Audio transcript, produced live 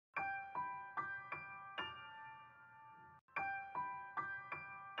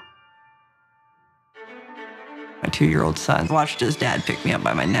2-year-old son. Watched his dad pick me up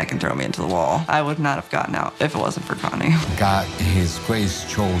by my neck and throw me into the wall. I would not have gotten out if it wasn't for Connie. God, in His grace,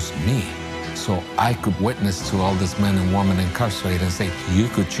 chose me so I could witness to all these men and women incarcerated and say, you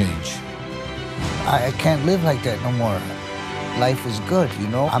could change. I can't live like that no more. Life is good, you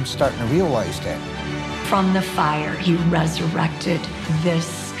know? I'm starting to realize that. From the fire, He resurrected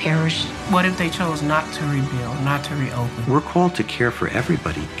this parish. What if they chose not to rebuild, not to reopen? We're called to care for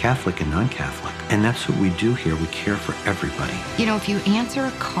everybody, Catholic and non-Catholic. And that's what we do here. We care for everybody. You know, if you answer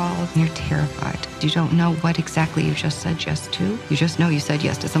a call, you're terrified. You don't know what exactly you just said yes to. You just know you said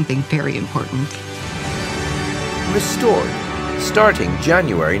yes to something very important. Restored, starting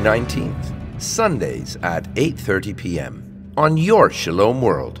January 19th, Sundays at 8:30 p.m. on your Shalom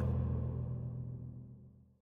World.